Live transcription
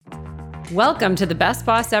Welcome to the Best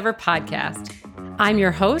Boss Ever podcast. I'm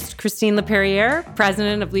your host, Christine LePerriere,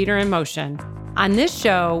 president of Leader in Motion. On this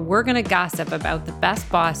show, we're going to gossip about the best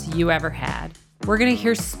boss you ever had. We're going to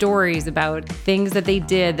hear stories about things that they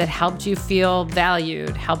did that helped you feel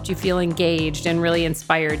valued, helped you feel engaged, and really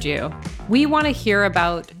inspired you. We want to hear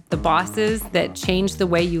about the bosses that changed the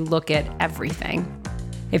way you look at everything.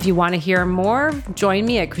 If you want to hear more, join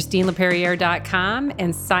me at ChristineLePerriere.com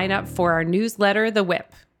and sign up for our newsletter, The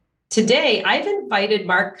Whip. Today, I've invited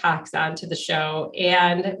Mark Cox onto the show,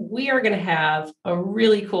 and we are going to have a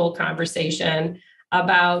really cool conversation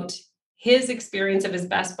about his experience of his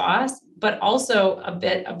best boss, but also a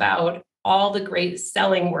bit about all the great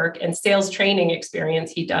selling work and sales training experience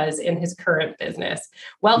he does in his current business.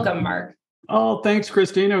 Welcome, Mark. Oh, thanks,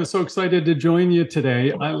 Christine. I was so excited to join you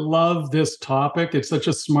today. I love this topic. It's such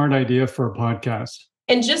a smart idea for a podcast.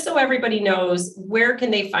 And just so everybody knows, where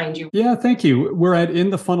can they find you? Yeah, thank you. We're at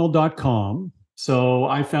inthefunnel.com. So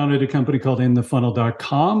I founded a company called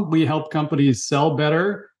inthefunnel.com. We help companies sell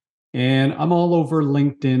better. And I'm all over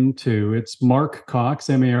LinkedIn too. It's Mark Cox,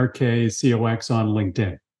 MarkCox on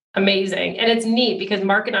LinkedIn. Amazing. And it's neat because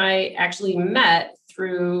Mark and I actually met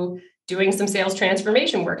through doing some sales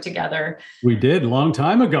transformation work together. We did a long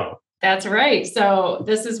time ago. That's right. So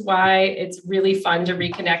this is why it's really fun to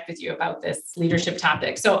reconnect with you about this leadership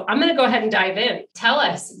topic. So I'm going to go ahead and dive in. Tell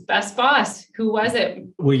us, best boss, who was it?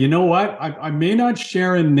 Well, you know what? I may not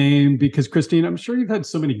share a name because, Christine, I'm sure you've had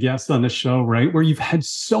so many guests on the show, right? Where you've had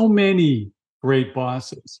so many great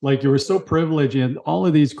bosses. Like you were so privileged. You had all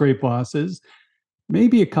of these great bosses.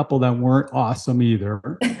 Maybe a couple that weren't awesome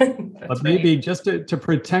either. But maybe just to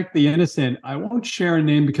protect the innocent, I won't share a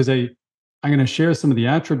name because I'm going to share some of the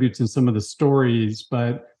attributes and some of the stories,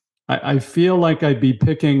 but I feel like I'd be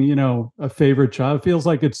picking, a favorite child. It feels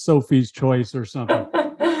like it's Sophie's Choice or something.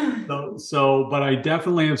 But I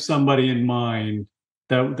definitely have somebody in mind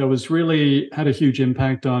that was really had a huge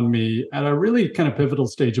impact on me at a really kind of pivotal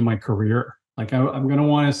stage of my career. Like I'm going to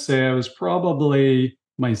want to say I was probably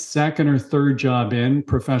my second or third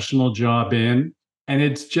professional job in. And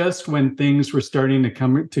it's just when things were starting to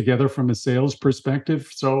come together from a sales perspective.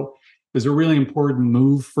 So it was a really important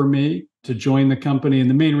move for me to join the company. And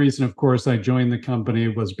the main reason, of course, I joined the company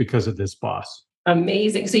was because of this boss.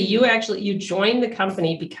 Amazing. So you joined the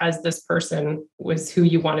company because this person was who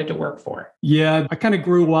you wanted to work for. Yeah, I kind of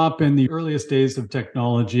grew up in the earliest days of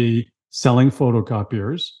technology selling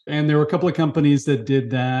photocopiers. And there were a couple of companies that did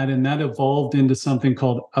that. And that evolved into something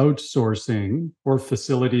called outsourcing or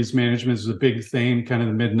facilities management. It was a big thing kind of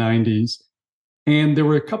the mid-90s. And there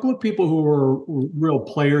were a couple of people who were real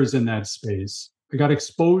players in that space. I got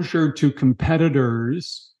exposure to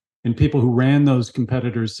competitors and people who ran those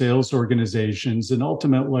competitors' sales organizations, and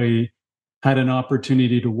ultimately had an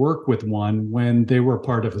opportunity to work with one when they were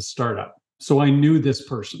part of a startup. So I knew this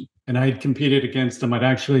person and I had competed against them. I'd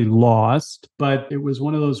actually lost, but it was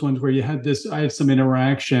one of those ones where I had some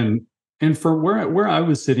interaction. And for where I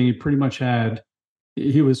was sitting,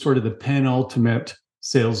 he was sort of the penultimate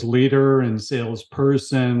sales leader and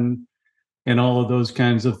salesperson and all of those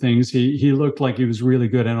kinds of things. He looked like he was really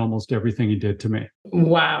good at almost everything he did to me.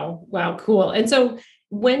 Wow, cool. And so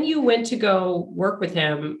when you went to go work with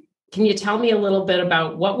him, can you tell me a little bit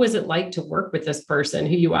about what was it like to work with this person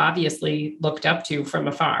who you obviously looked up to from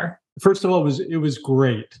afar? First of all, it was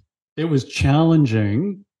great. It was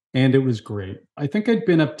challenging. And it was great. I think I'd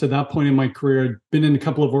been up to that point in my career, I'd been in a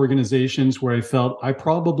couple of organizations where I felt I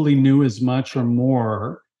probably knew as much or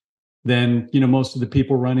more than, most of the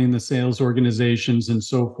people running the sales organizations and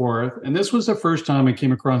so forth. And this was the first time I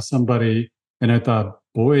came across somebody and I thought,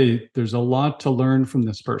 boy, there's a lot to learn from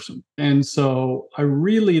this person. And so I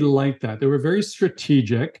really liked that. They were very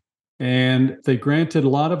strategic and they granted a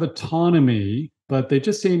lot of autonomy, but they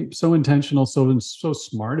just seemed so intentional, so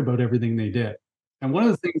smart about everything they did. And one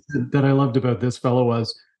of the things that I loved about this fellow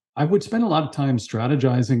was I would spend a lot of time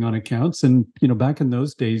strategizing on accounts. And, back in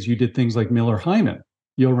those days, you did things like Miller Heiman.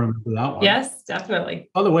 You'll remember that one. Yes, definitely.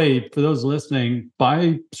 By the way, for those listening,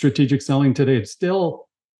 buy strategic selling today. It's still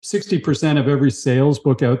 60% of every sales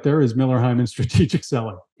book out there is Miller Heiman strategic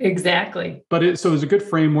selling. Exactly. So it was a good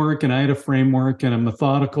framework and I had a framework and I'm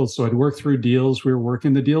methodical. So I'd work through deals.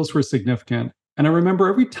 The deals were significant. And I remember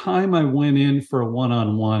every time I went in for a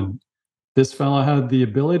one-on-one, this fellow had the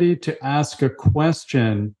ability to ask a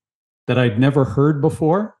question that I'd never heard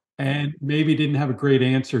before and maybe didn't have a great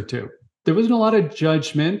answer to. There wasn't a lot of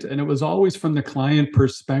judgment and it was always from the client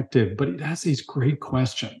perspective, but he'd ask these great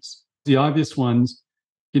questions. The obvious ones,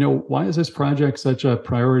 why is this project such a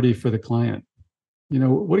priority for the client?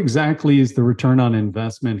 What exactly is the return on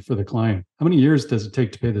investment for the client? How many years does it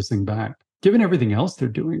take to pay this thing back? Given everything else they're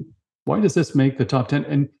doing, Why does this make the top 10?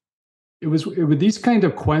 And it was these kind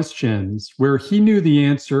of questions where he knew the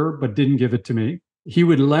answer but didn't give it to me. He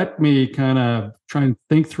would let me kind of try and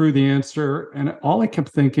think through the answer. And all I kept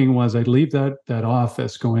thinking was I'd leave that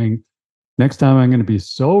office going, next time I'm going to be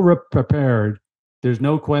so prepared. There's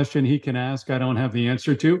no question he can ask I don't have the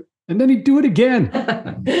answer to. And then he'd do it again.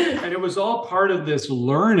 And it was all part of this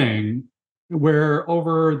learning where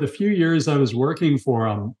over the few years I was working for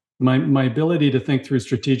him, my ability to think through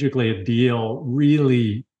strategically a deal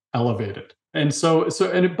really elevated. And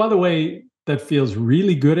and by the way, that feels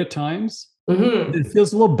really good at times. Mm-hmm. It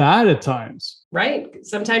feels a little bad at times. Right.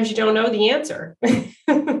 Sometimes you don't know the answer.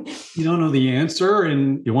 You don't know the answer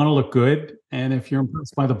and you want to look good. And if you're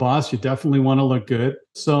impressed by the boss, you definitely want to look good.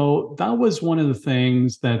 So that was one of the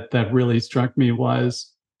things that really struck me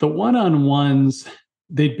was the one-on-ones,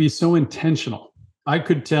 they'd be so intentional. I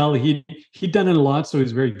could tell he'd done it a lot, so he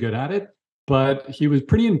was very good at it. But he was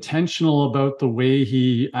pretty intentional about the way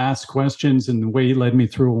he asked questions and the way he led me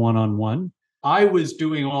through a one-on-one. I was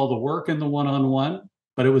doing all the work in the one-on-one,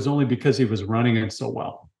 but it was only because he was running it so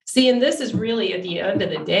well. See, and this is really at the end of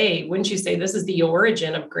the day, wouldn't you say this is the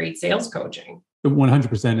origin of great sales coaching?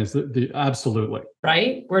 100% is the absolutely.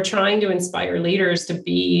 Right? We're trying to inspire leaders to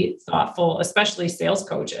be thoughtful, especially sales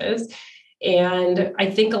coaches. And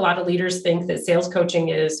I think a lot of leaders think that sales coaching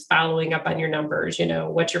is following up on your numbers.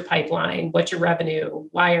 What's your pipeline? What's your revenue?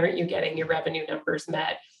 Why aren't you getting your revenue numbers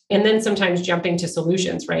met? And then sometimes jumping to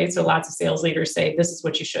solutions, right? So lots of sales leaders say, this is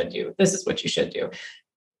what you should do. This is what you should do.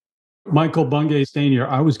 Michael Bungay Stanier,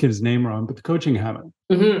 I always get his name wrong, but the coaching habit.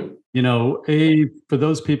 Mm-hmm. For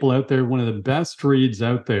those people out there, one of the best reads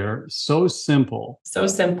out there, so simple. So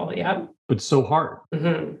simple, yeah. But so hard.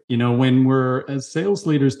 Mm-hmm. When we're as sales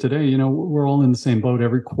leaders today, we're all in the same boat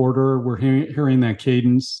every quarter. We're hearing that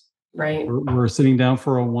cadence. Right. We're sitting down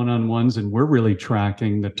for our one-on-ones and we're really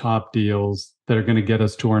tracking the top deals that are going to get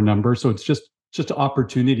us to our number. So it's just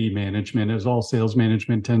opportunity management, as all sales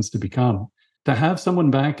management tends to become. To have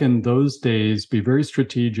someone back in those days be very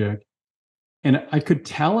strategic. And I could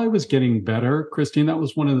tell I was getting better, Christine. That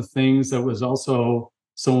was one of the things that was also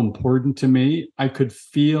so important to me. I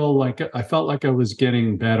felt like I was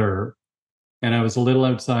getting better and I was a little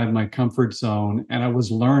outside my comfort zone and I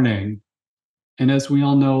was learning. And as we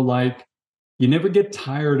all know, you never get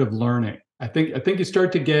tired of learning. I think you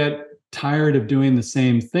start to get tired of doing the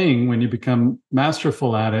same thing when you become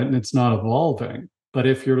masterful at it and it's not evolving. But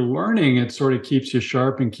if you're learning, it sort of keeps you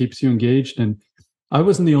sharp and keeps you engaged. And I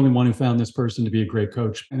wasn't the only one who found this person to be a great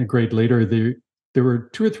coach and a great leader. There were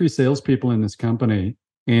 2 or 3 salespeople in this company.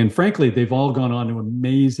 And frankly, they've all gone on to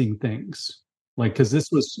amazing things. Because this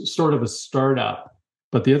was sort of a startup.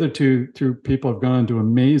 But the other two people have gone on to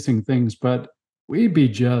amazing things. But we'd be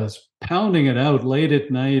just pounding it out late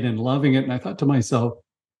at night and loving it. And I thought to myself,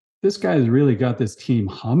 this guy's really got this team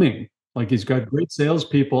humming. He's got great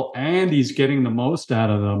salespeople and he's getting the most out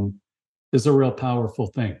of them. Is a real powerful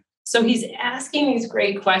thing. So he's asking these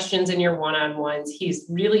great questions in your one-on-ones. He's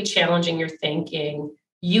really challenging your thinking.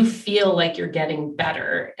 You feel like you're getting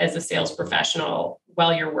better as a sales professional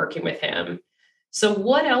while you're working with him. So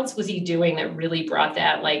what else was he doing that really brought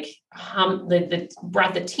that,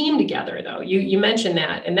 brought the team together, though? You mentioned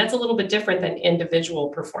that, and that's a little bit different than individual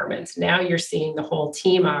performance. Now you're seeing the whole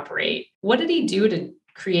team operate. What did he do to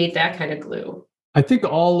create that kind of glue? I think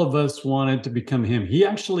all of us wanted to become him.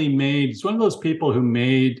 He's one of those people who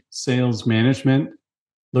made sales management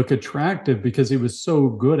look attractive because he was so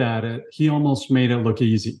good at it. He almost made it look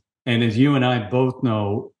easy. And as you and I both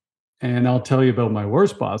know, and I'll tell you about my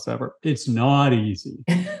worst boss ever, it's not easy.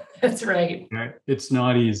 That's right. It's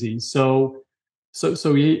not easy. So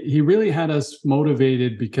he really had us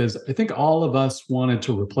motivated because I think all of us wanted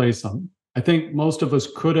to replace him. I think most of us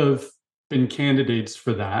could have been candidates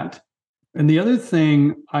for that. And the other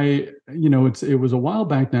thing it was a while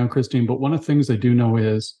back now, Christine, but one of the things I do know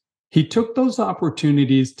is he took those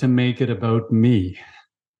opportunities to make it about me,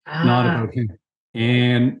 not about him.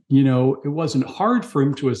 And, it wasn't hard for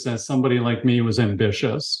him to assess somebody like me was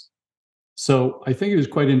ambitious. So I think he was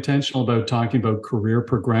quite intentional about talking about career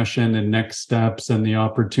progression and next steps and the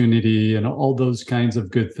opportunity and all those kinds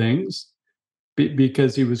of good things.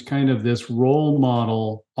 Because he was kind of this role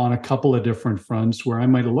model on a couple of different fronts where I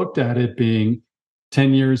might have looked at it being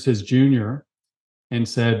 10 years his junior and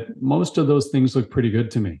said, most of those things look pretty good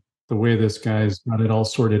to me, the way this guy's got it all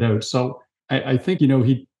sorted out. So I think,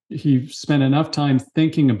 he spent enough time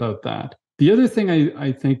thinking about that. The other thing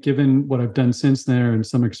I think, given what I've done since there and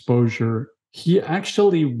some exposure, he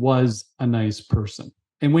actually was a nice person.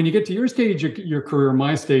 And when you get to your stage of your career,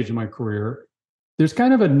 my stage of my career, there's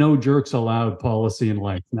kind of a no jerks allowed policy in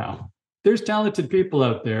life now. there's talented people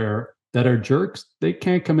out there that are jerks. They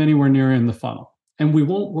can't come anywhere near in the funnel, and we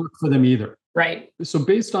won't work for them either. Right. So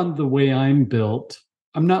based on the way I'm built,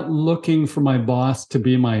 I'm not looking for my boss to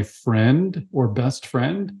be my friend or best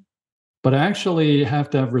friend, but I actually have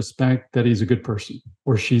to have respect that he's a good person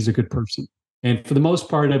or she's a good person. And for the most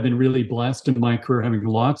part, I've been really blessed in my career having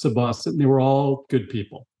lots of bosses, and they were all good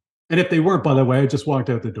people. And if they weren't, by the way, I just walked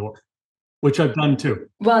out the door, which I've done too.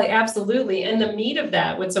 Well, absolutely. And the meat of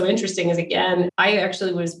that, what's so interesting is, again, I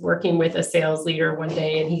actually was working with a sales leader one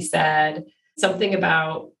day, and he said something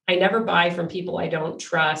about, I never buy from people I don't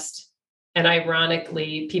trust. And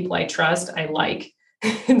ironically, people I trust, I like.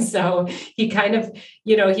 And so he kind of,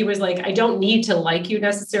 he was like, I don't need to like you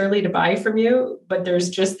necessarily to buy from you, but there's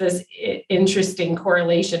just this interesting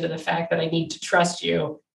correlation to the fact that I need to trust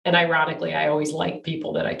you. And ironically, I always like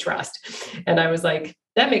people that I trust. And I was like,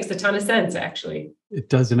 that makes a ton of sense, actually. It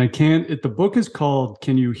does. And the book is called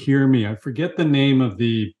Can You Hear Me? I forget the name of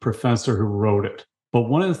the professor who wrote it. But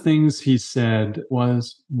one of the things he said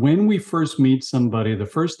was, when we first meet somebody, the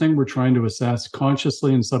first thing we're trying to assess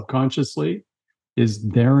consciously and subconsciously is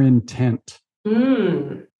their intent.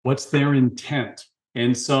 What's their intent?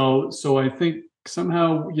 And so I think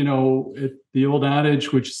somehow, the old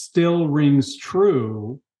adage, which still rings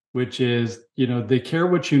true, which is, they care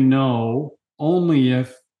what you know only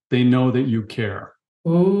if they know that you care.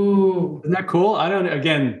 Ooh. Isn't that cool?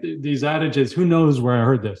 Again, these adages, who knows where I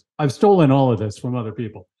heard this? I've stolen all of this from other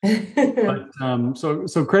people. But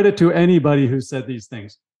so credit to anybody who said these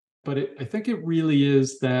things. But I think it really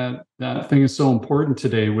is that thing is so important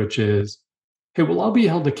today, which is, hey, we'll all be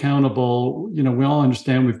held accountable. We all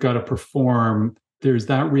understand we've got to perform. There's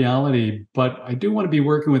that reality. But I do want to be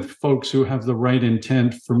working with folks who have the right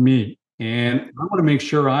intent for me. And I want to make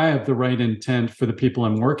sure I have the right intent for the people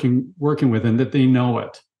I'm working with, and that they know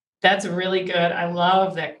it. That's really good. I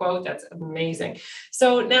love that quote. That's amazing.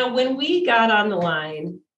 So now when we got on the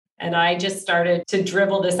line and I just started to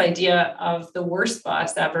dribble this idea of the worst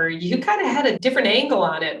boss ever, you kind of had a different angle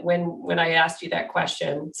on it when I asked you that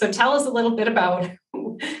question. So tell us a little bit about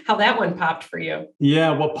how that one popped for you.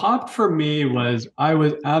 Yeah, what popped for me was I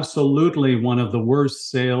was absolutely one of the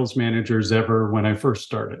worst sales managers ever when I first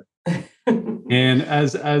started. And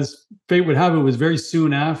as fate would have it, was very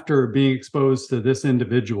soon after being exposed to this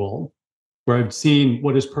individual where I've seen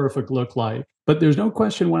what does perfect look like. But there's no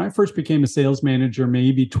question, when I first became a sales manager,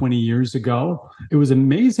 maybe 20 years ago, it was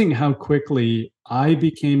amazing how quickly I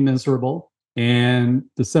became miserable. And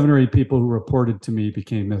the 7 or 8 people who reported to me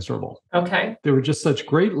became miserable. Okay. There were just such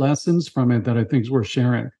great lessons from it that I think is worth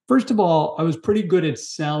sharing. First of all, I was pretty good at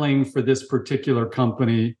selling for this particular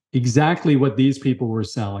company exactly what these people were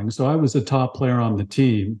selling. So I was a top player on the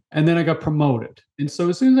team. And then I got promoted. And so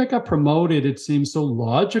as soon as I got promoted, it seemed so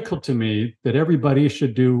logical to me that everybody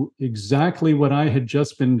should do exactly what I had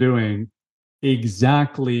just been doing,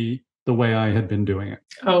 exactly the way I had been doing it.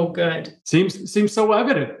 Oh, good. Seems so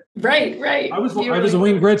evident. Right. I was a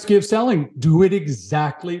Wayne Gretzky of selling. Do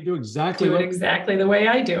exactly the way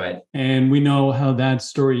I do it. And we know how that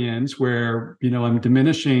story ends, where, I'm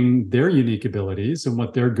diminishing their unique abilities and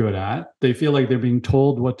what they're good at. They feel like they're being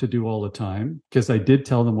told what to do all the time, because I did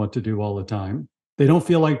tell them what to do all the time. They don't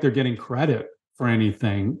feel like they're getting credit for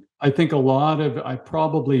anything. I think I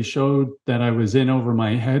probably showed that I was in over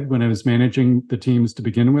my head when I was managing the teams to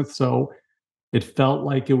begin with. So it felt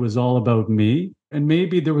like it was all about me. And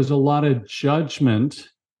maybe there was a lot of judgment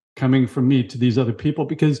coming from me to these other people,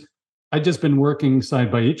 because I'd just been working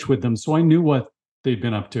side by each with them. So I knew what they'd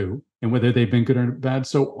been up to and whether they'd been good or bad.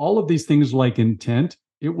 So all of these things like intent,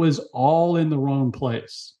 it was all in the wrong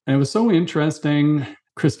place. And it was so interesting,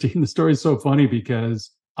 Christine, the story is so funny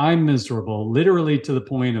because I'm miserable, literally to the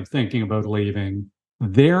point of thinking about leaving.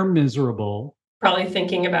 They're miserable. Probably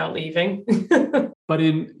thinking about leaving. But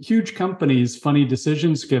in huge companies, funny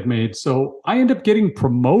decisions get made. So I end up getting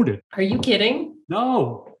promoted. Are you kidding?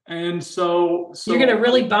 No. And so you're going to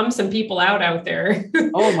really bum some people out there.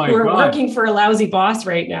 Oh my God. Who are working for a lousy boss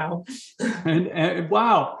right now. And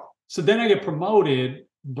wow. So then I get promoted,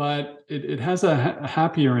 but it has a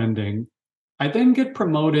happier ending. I then get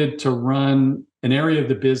promoted to run an area of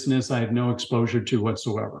the business I had no exposure to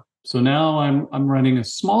whatsoever. So now I'm running a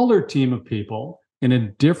smaller team of people in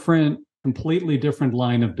a completely different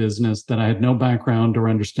line of business that I had no background or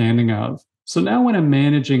understanding of. So now when I'm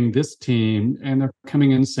managing this team and they're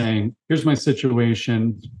coming in saying, here's my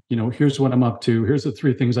situation, here's what I'm up to, here's the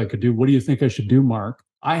 3 things I could do. What do you think I should do, Mark?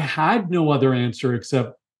 I had no other answer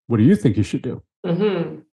except, what do you think you should do?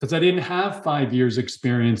 Because I didn't have 5 years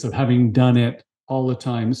experience of having done it all the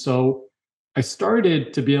time. So I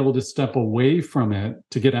started to be able to step away from it,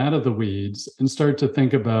 to get out of the weeds and start to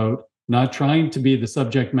think about not trying to be the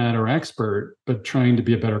subject matter expert, but trying to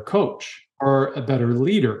be a better coach or a better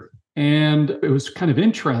leader. And it was kind of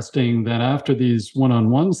interesting that after these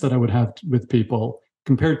one-on-ones that I would have with people,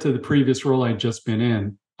 compared to the previous role I'd just been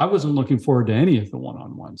in, I wasn't looking forward to any of the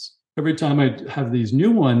one-on-ones. Every time I'd have these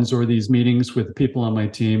new ones or these meetings with people on my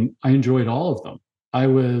team, I enjoyed all of them. I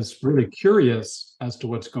was really curious as to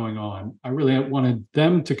what's going on. I really wanted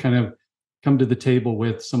them to kind of come to the table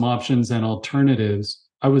with some options and alternatives.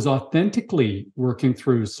 I was authentically working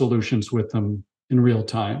through solutions with them in real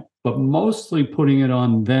time, but mostly putting it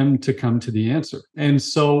on them to come to the answer. And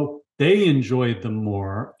so they enjoyed them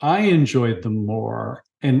more. I enjoyed them more.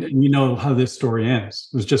 And you know how this story ends.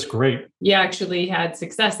 It was just great. You actually had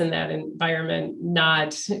success in that environment,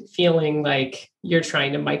 not feeling like you're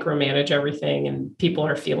trying to micromanage everything and people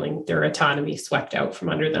are feeling their autonomy swept out from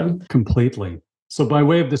under them. Completely. So by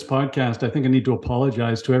way of this podcast, I think I need to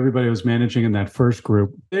apologize to everybody who was managing in that first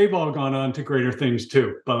group. They've all gone on to greater things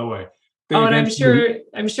too, by the way. And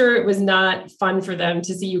I'm sure it was not fun for them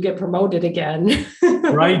to see you get promoted again.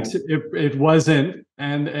 Right. It wasn't.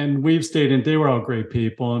 And we've stayed in, they were all great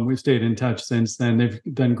people and we've stayed in touch since then. They've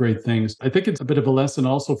done great things. I think it's a bit of a lesson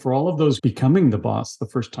also for all of those becoming the boss the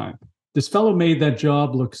first time. This fellow made that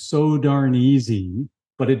job look so darn easy,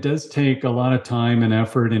 but it does take a lot of time and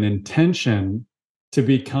effort and intention to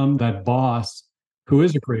become that boss who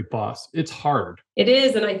is a great boss. It's hard. It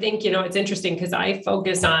is. And I think, it's interesting because I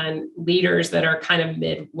focus on leaders that are kind of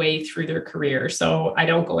midway through their career. So I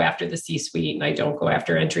don't go after the C-suite and I don't go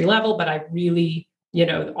after entry level, but I really,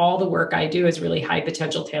 all the work I do is really high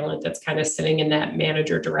potential talent that's kind of sitting in that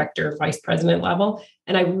manager, director, vice president level.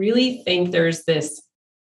 And I really think there's this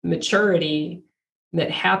maturity that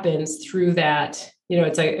happens through that,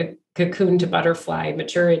 it's a cocoon to butterfly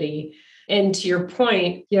maturity. And to your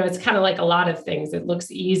point, it's kind of like a lot of things. It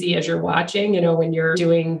looks easy as you're watching, when you're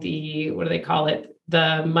doing the, what do they call it?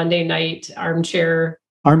 The Monday night armchair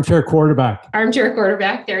quarterback. Armchair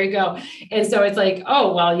quarterback. There you go. And so it's like,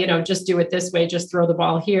 oh, well, just do it this way, just throw the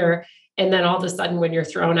ball here. And then all of a sudden, when you're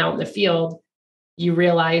thrown out in the field, you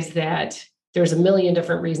realize that there's a million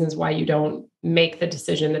different reasons why you don't make the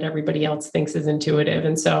decision that everybody else thinks is intuitive.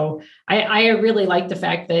 And so I really like the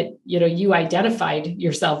fact that, you identified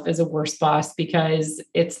yourself as a worse boss because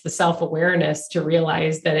it's the self-awareness to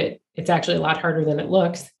realize that it's actually a lot harder than it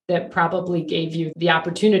looks that probably gave you the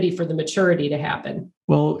opportunity for the maturity to happen.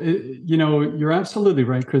 Well, you're absolutely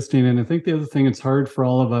right, Christine. And I think the other thing, it's hard for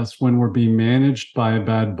all of us when we're being managed by a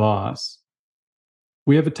bad boss.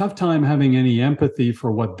 We have a tough time having any empathy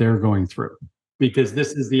for what they're going through, because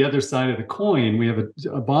this is the other side of the coin. We have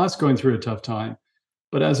a boss going through a tough time,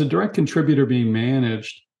 but as a direct contributor being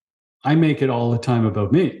managed, I make it all the time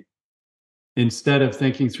about me instead of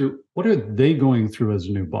thinking through what are they going through as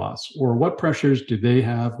a new boss, or what pressures do they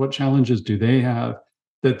have? What challenges do they have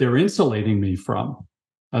that they're insulating me from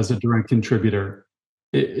as a direct contributor?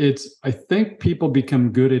 I think people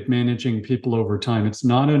become good at managing people over time. It's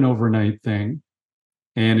not an overnight thing.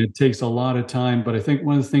 And it takes a lot of time. But I think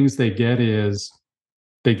one of the things they get is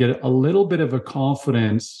they get a little bit of a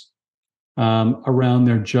confidence around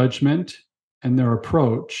their judgment and their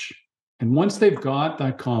approach. And once they've got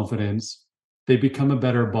that confidence, they become a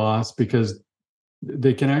better boss because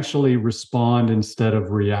they can actually respond instead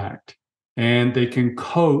of react. And they can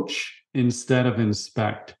coach instead of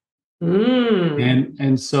inspect.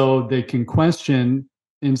 And so they can question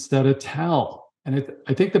instead of tell. And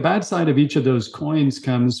I think the bad side of each of those coins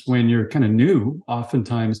comes when you're kind of new,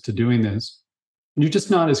 oftentimes, to doing this. And you're just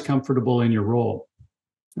not as comfortable in your role.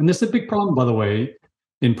 And this is a big problem, by the way,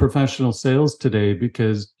 in professional sales today,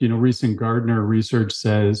 because recent Gartner research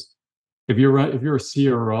says if you're a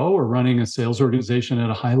CRO or running a sales organization at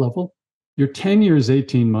a high level, your tenure is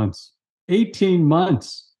 18 months. 18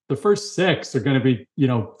 months. The first 6 are going to be,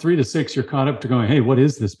 3 to 6, you're caught up to going, hey, what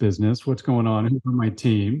is this business? What's going on? Who's on my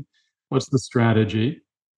team? What's the strategy?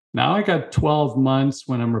 Now I got 12 months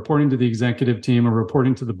when I'm reporting to the executive team or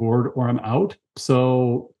reporting to the board, or I'm out.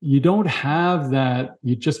 So you don't have that.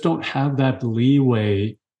 You just don't have that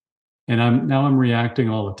leeway. And I'm reacting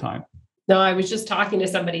all the time. No, I was just talking to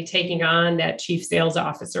somebody taking on that chief sales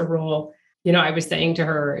officer role. I was saying to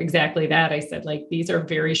her exactly that. I said, these are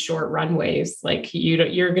very short runways.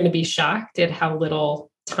 You're going to be shocked at how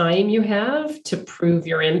little time you have to prove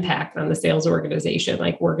your impact on the sales organization.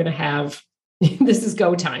 We're going to have, this is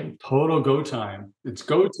go time. Total go time. It's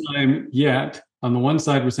go time yet. On the one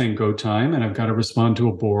side, we're saying go time, and I've got to respond to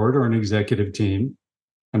a board or an executive team.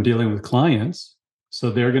 I'm dealing with clients. So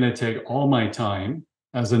they're going to take all my time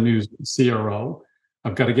as a new CRO.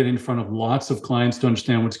 I've got to get in front of lots of clients to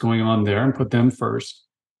understand what's going on there and put them first.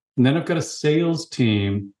 And then I've got a sales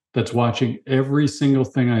team that's watching every single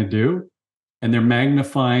thing I do, and they're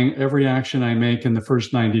magnifying every action I make in the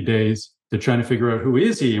first 90 days. They're trying to figure out who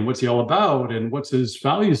is he and what's he all about and what's his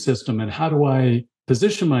value system and how do I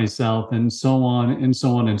position myself and so on and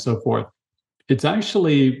so on and so forth. It's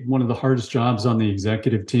actually one of the hardest jobs on the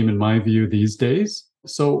executive team, in my view, these days.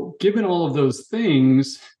 So given all of those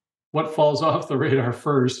things, what falls off the radar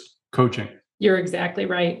first? Coaching. You're exactly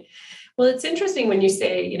right. Well, it's interesting when you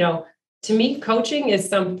say, to me, coaching is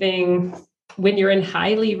something when you're in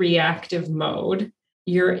highly reactive mode,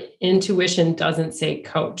 your intuition doesn't say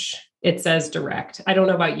coach. It says direct. I don't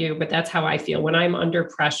know about you, but that's how I feel. When I'm under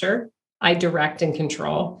pressure, I direct and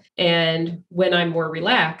control. And when I'm more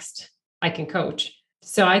relaxed, I can coach.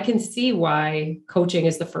 So I can see why coaching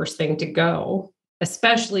is the first thing to go,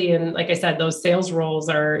 especially in, like I said, those sales roles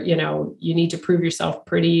are, you need to prove yourself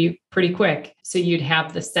pretty quick. So you'd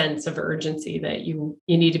have the sense of urgency that you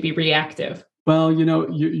need to be reactive. Well,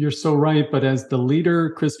 you're so right. But as the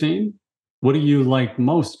leader, Christine, what do you like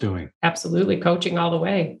most doing? Absolutely. Coaching all the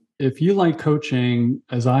way. If you like coaching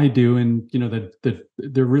as I do, and that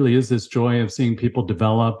there really is this joy of seeing people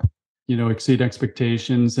develop, exceed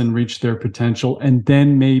expectations and reach their potential, and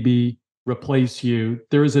then maybe replace you.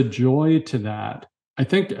 There is a joy to that. I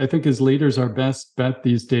think as leaders, our best bet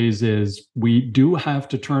these days is we do have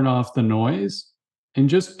to turn off the noise and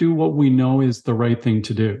just do what we know is the right thing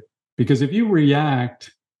to do. Because if you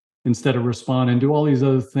react instead of respond and do all these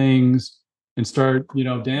other things and start,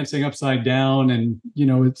 dancing upside down, and,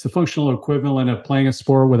 it's the functional equivalent of playing a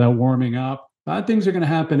sport without warming up, bad things are going to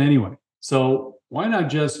happen anyway. So why not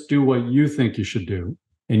just do what you think you should do?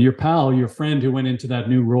 And your pal, your friend who went into that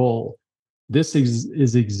new role, this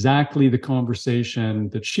is exactly the conversation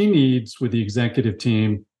that she needs with the executive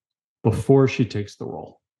team before she takes the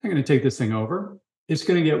role. I'm going to take this thing over. It's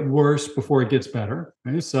going to get worse before it gets better.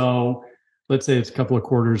 Okay? So let's say it's a couple of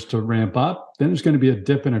quarters to ramp up. Then there's going to be a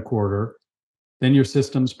dip in a quarter. Then your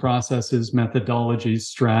systems, processes, methodologies,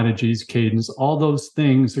 strategies, cadence, all those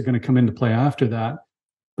things are going to come into play after that.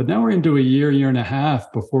 But now we're into a year and a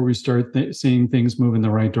half before we start seeing things move in the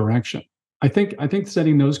right direction. I think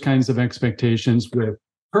setting those kinds of expectations with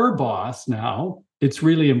her boss now, it's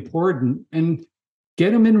really important, and get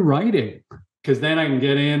them in writing, because then I can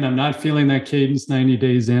get in. I'm not feeling that cadence 90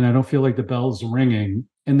 days in. I don't feel like the bell's ringing.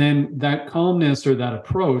 And then that calmness or that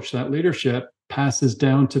approach, that leadership passes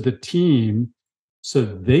down to the team so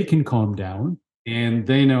they can calm down and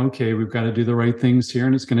they know, okay, we've got to do the right things here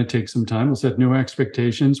and it's going to take some time. We'll set new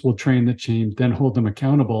expectations. We'll train the team, then hold them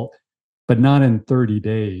accountable, but not in 30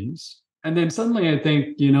 days. And then suddenly I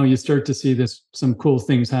think, you start to see some cool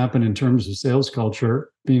things happen in terms of sales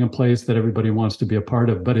culture being a place that everybody wants to be a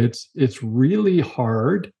part of. But it's really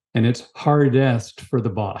hard, and it's hardest for the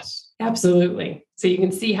boss. Absolutely. So you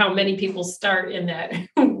can see how many people start in that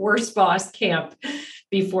worst boss camp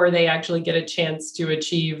before they actually get a chance to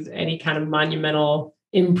achieve any kind of monumental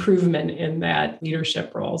improvement in that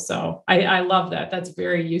leadership role. So I love that. That's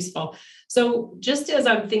very useful. So just as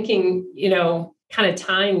I'm thinking, kind of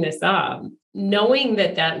tying this up, knowing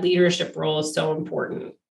that leadership role is so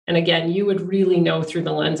important. And again, you would really know through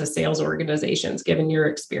the lens of sales organizations, given your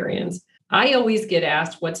experience. I always get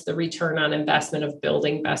asked, what's the return on investment of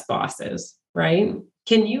building best bosses, right?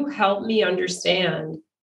 Can you help me understand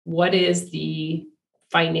what is the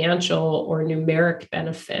financial or numeric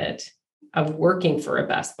benefit of working for a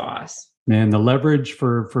best boss? Man, the leverage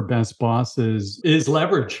for best bosses is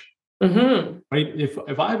leverage. Mm-hmm. Right?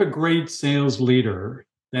 If I have a great sales leader,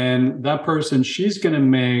 then that person, she's going to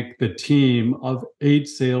make the team of 8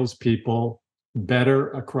 salespeople better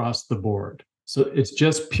across the board. So it's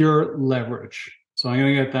just pure leverage. So I'm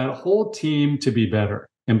going to get that whole team to be better.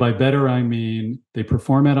 And by better, I mean they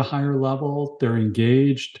perform at a higher level, they're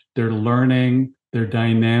engaged, they're learning, they're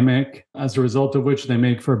dynamic, as a result of which they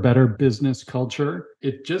make for a better business culture.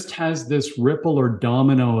 It just has this ripple or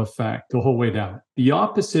domino effect the whole way down. The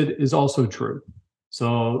opposite is also true.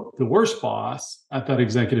 So the worst boss at that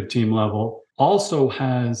executive team level also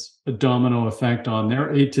has a domino effect on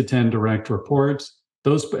their 8 to 10 direct reports.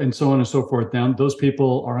 Those, and so on and so forth. Now, those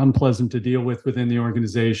people are unpleasant to deal with within the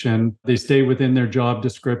organization. They stay within their job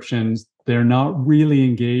descriptions. They're not really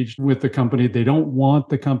engaged with the company. They don't want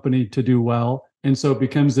the company to do well. And so it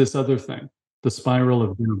becomes this other thing, the spiral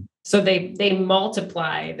of doom. So they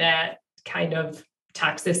multiply that kind of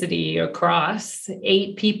toxicity across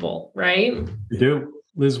 8 people, right? They do.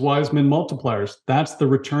 Liz Wiseman multipliers. That's the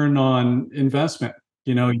return on investment.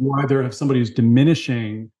 You either have somebody who's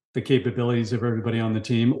diminishing the capabilities of everybody on the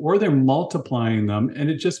team, or they're multiplying them, and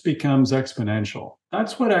it just becomes exponential.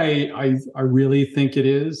 That's what I really think it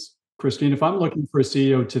is, Christine. If I'm looking for a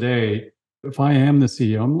CEO today, if I am the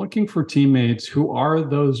CEO, I'm looking for teammates who are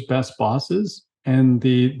those best bosses, and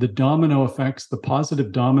the domino effects, the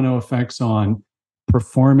positive domino effects on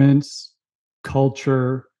performance,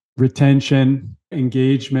 culture, retention,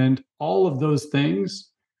 engagement, all of those things,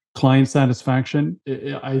 client satisfaction.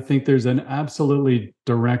 I think there's an absolutely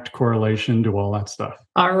direct correlation to all that stuff.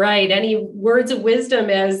 All right. Any words of wisdom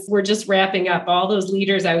as we're just wrapping up, all those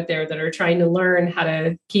leaders out there that are trying to learn how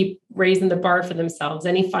to keep raising the bar for themselves?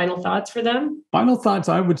 Any final thoughts for them? Final thoughts,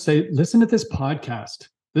 I would say, listen to this podcast.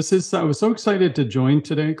 I was so excited to join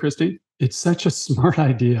today, Christy. It's such a smart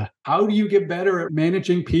idea. How do you get better at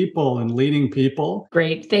managing people and leading people?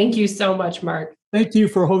 Great. Thank you so much, Mark. Thank you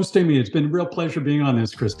for hosting me. It's been a real pleasure being on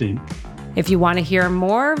this, Christine. If you want to hear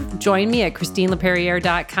more, join me at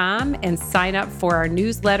ChristineLeperriere.com and sign up for our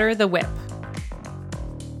newsletter, The Whip.